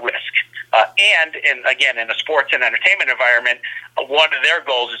risk? And in a sports and entertainment environment, one of their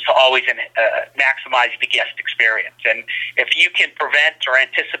goals is to always maximize the guest experience. And if you can prevent or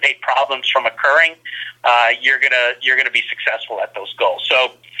anticipate problems from occurring, you're gonna be successful at those goals.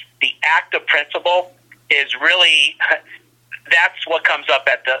 So the ACTA principle is really that's what comes up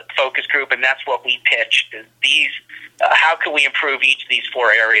at the focus group, and that's what we pitch. Is these how can we improve each of these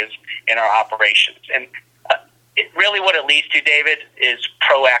 4 areas in our operations? And really what it leads to, David, is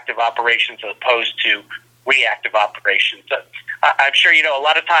proactive operations as opposed to reactive operations. I'm sure a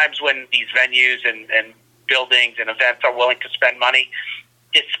lot of times when these venues and buildings and events are willing to spend money,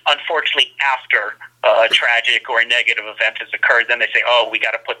 it's unfortunately after a tragic or a negative event has occurred. Then they say, oh, we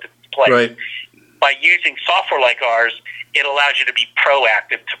got to put this in place. Right. By using software like ours, it allows you to be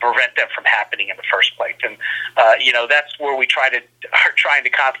proactive to prevent them from happening in the first place. And, that's where we are trying to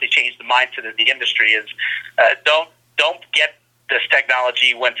constantly change the mindset of the industry is don't get this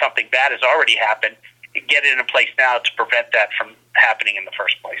technology when something bad has already happened. Get it in place now to prevent that from happening in the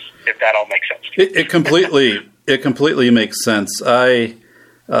first place, if that all makes sense. It completely makes sense.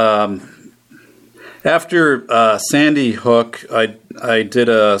 After Sandy Hook, I did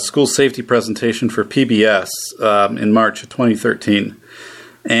a school safety presentation for PBS in March of 2013,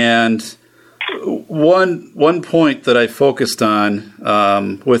 and one point that I focused on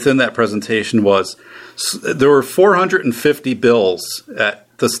within that presentation was there were 450 bills at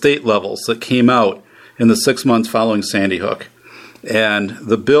the state levels that came out in the 6 months following Sandy Hook. And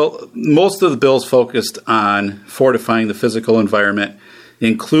most of the bills focused on fortifying the physical environment,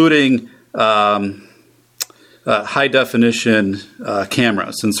 including high-definition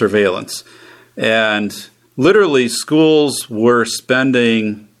cameras and surveillance. And literally, schools were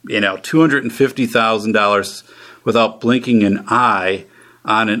spending, $250,000 without blinking an eye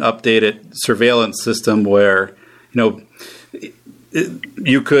on an updated surveillance system where,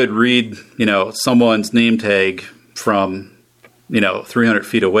 you could read, someone's name tag from, 300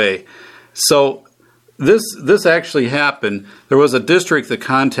 feet away. So this actually happened. There was a district that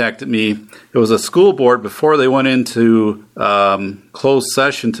contacted me. It was a school board before they went into closed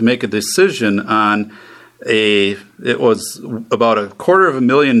session to make a decision on it was about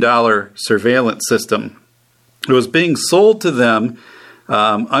 $250,000 surveillance system. It was being sold to them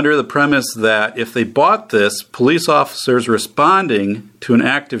under the premise that if they bought this, police officers responding to an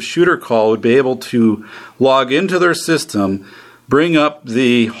active shooter call would be able to log into their system, bring up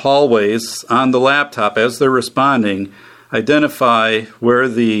the hallways on the laptop as they're responding, identify where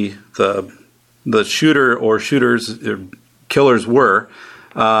the shooter or shooters or killers were,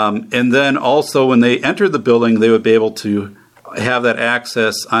 and then also when they entered the building, they would be able to have that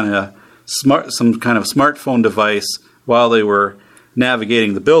access on some kind of smartphone device while they were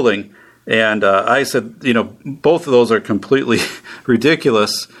navigating the building. And I said, both of those are completely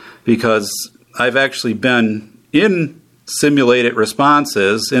ridiculous because I've actually been in simulated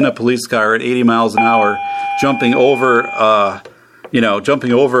responses in a police car at 80 miles an hour, jumping over a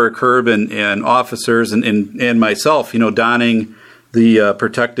curb and officers and myself, donning the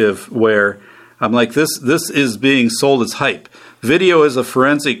protective wear. I'm like, this is being sold as hype. Video is a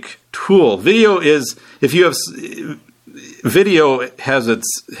forensic tool. Video is, if you have video has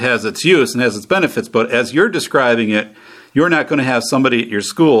its use and has its benefits, but as you're describing it, you're not going to have somebody at your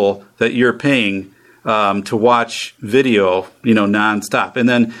school that you're paying to watch video, nonstop. And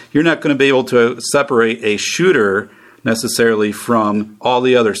then you're not going to be able to separate a shooter necessarily from all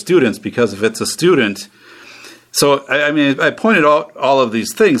the other students, because if it's a student. So, I pointed out all of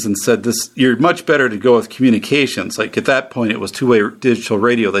these things and said you're much better to go with communications. Like at that point, it was two-way digital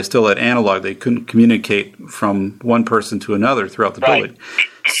radio. They still had analog. They couldn't communicate from one person to another throughout the building.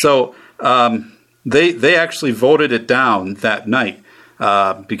 So they actually voted it down that night.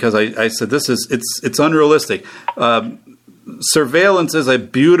 Because I said it's unrealistic. Surveillance is a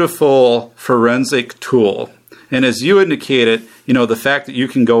beautiful forensic tool, and as you indicated, the fact that you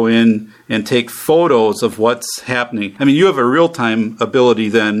can go in and take photos of what's happening. I mean, you have a real-time ability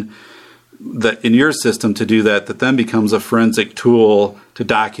then that in your system to do that then becomes a forensic tool to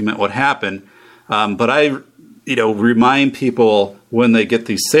document what happened. But I, remind people when they get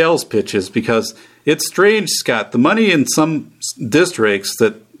these sales pitches, because it's strange, Scott. The money in some districts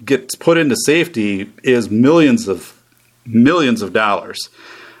that gets put into safety is millions of dollars,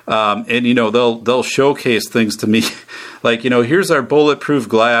 and they'll showcase things to me, like here's our bulletproof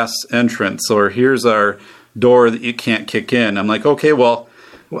glass entrance, or here's our door that you can't kick in. I'm like, okay, well,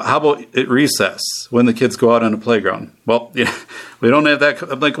 how about at recess when the kids go out on the playground? Well, we don't have that.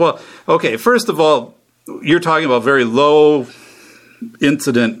 I'm like, well, okay. First of all, you're talking about very low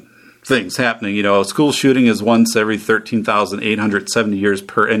incident things happening. A school shooting is once every 13,870 years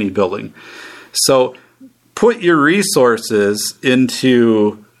per any building. So put your resources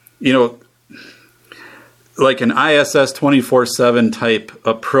into, like an ISS 24/7 type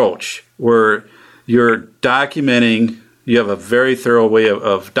approach where you're documenting. You have a very thorough way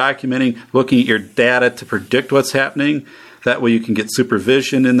of documenting, looking at your data to predict what's happening. That way you can get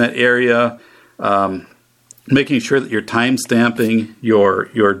supervision in that area. Making sure that you're time stamping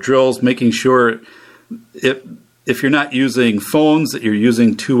your drills, making sure if you're not using phones, that you're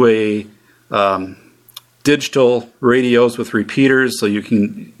using two-way digital radios with repeaters, so you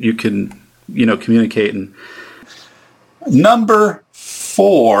can communicate. And number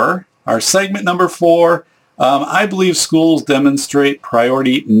 4, our segment number 4. I believe schools demonstrate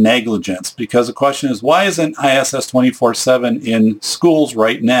priority negligence, because the question is, why isn't ISS 24/7 in schools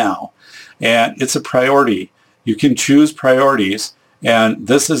right now? And it's a priority. You can choose priorities, and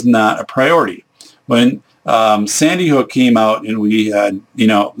this is not a priority. When Sandy Hook came out and we had,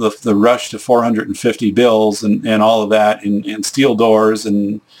 the rush to 450 bills and all of that, and steel doors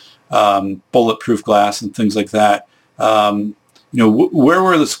and bulletproof glass and things like that, where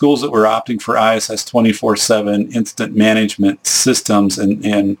were the schools that were opting for ISS 24/7 incident management systems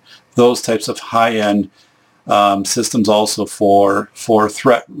and those types of high-end systems also for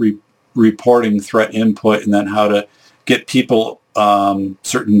threat reporting, threat input, and then how to get people,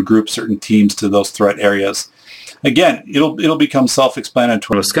 certain groups, certain teams to those threat areas. Again, it'll become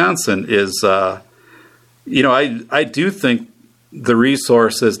self-explanatory. Wisconsin is, I do think the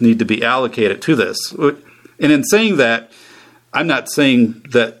resources need to be allocated to this. And in saying that, I'm not saying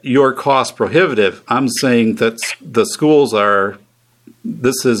that you're cost prohibitive. I'm saying that the schools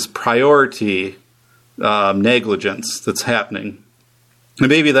this is priority negligence that's happening. And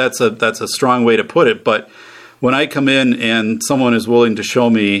maybe that's a strong way to put it, but when I come in and someone is willing to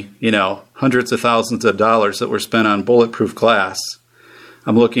show me, hundreds of thousands of dollars that were spent on bulletproof glass,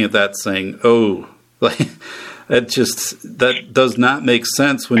 I'm looking at that saying, oh, that does not make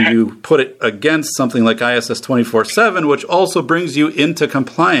sense when you put it against something like ISS 24/7, which also brings you into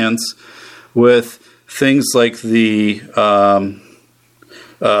compliance with things like the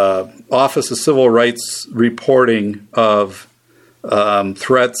Office of Civil Rights reporting of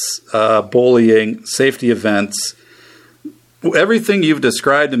threats, bullying, safety events. Everything you've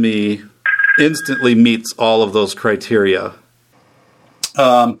described to me instantly meets all of those criteria.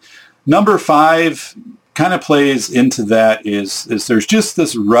 Number 5 kind of plays into that is there's just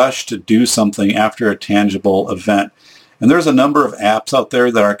this rush to do something after a tangible event. And there's a number of apps out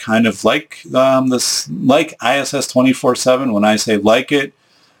there that are kind of like like ISS 24/7. When I say like it,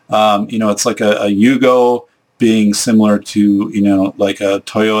 it's like a Yugo being similar to, like a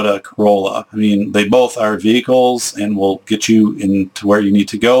Toyota Corolla. I mean, they both are vehicles and will get you into where you need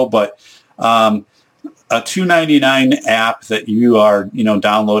to go, but a $2.99 app that you are,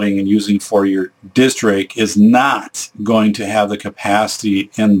 downloading and using for your district is not going to have the capacity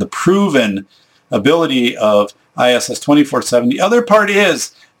and the proven ability of ISS 24/7. The other part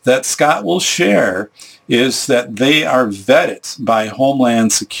is that Scott will share is that they are vetted by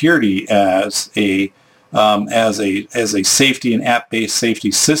Homeland Security as a as a safety and app-based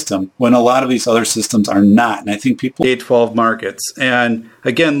safety system when a lot of these other systems are not. And I think people... K-12 markets. And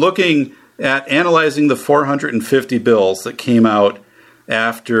again, looking at analyzing the 450 bills that came out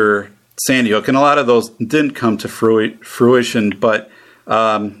after Sandy Hook, and a lot of those didn't come to fruition, but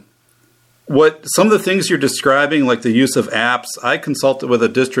what some of the things you're describing, like the use of apps, I consulted with a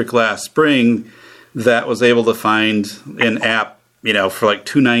district last spring that was able to find an app, for like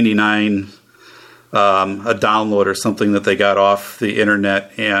 $2.99 a download or something that they got off the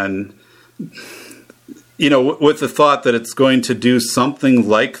internet, and with the thought that it's going to do something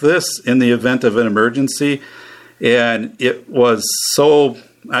like this in the event of an emergency. And it was so,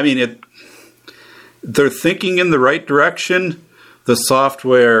 they're thinking in the right direction. The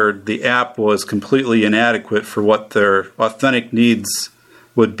software, the app was completely inadequate for what their authentic needs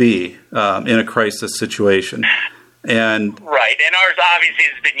would be in a crisis situation. And right, and ours obviously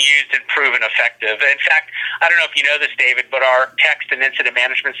has been used and proven effective. In fact, I don't know if you know this, David, but our text and incident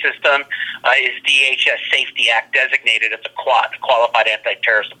management system is DHS Safety Act designated as a qualified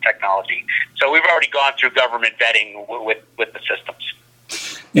anti-terrorism technology. So we've already gone through government vetting with the systems.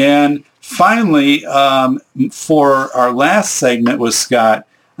 And finally, for our last segment with Scott,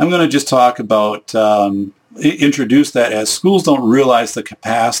 I'm going to just talk about, introduce that as schools don't realize the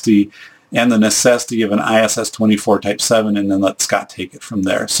capacity and the necessity of an ISS 24 Type 7, and then let Scott take it from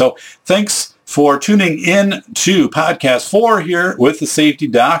there. So thanks for tuning in to Podcast 4 here with the Safety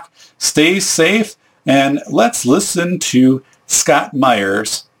Doc. Stay safe, and let's listen to Scott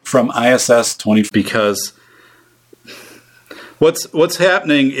Meyers from ISS 24. Because what's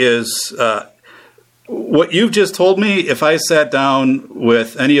happening is what you've just told me. If I sat down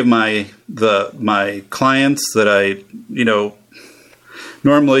with any of my clients that I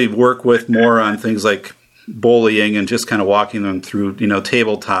normally work with more on things like bullying and just kind of walking them through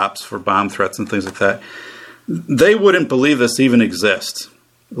tabletops for bomb threats and things like that, they wouldn't believe this even exists.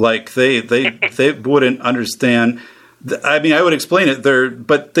 Like they wouldn't understand. I would explain it there,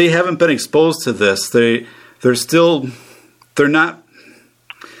 but they haven't been exposed to this. They're not,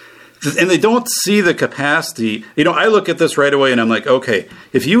 and they don't see the capacity. I look at this right away and I'm like, okay,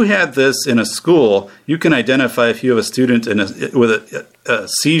 if you had this in a school, you can identify if you have a student with a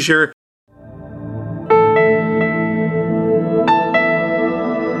seizure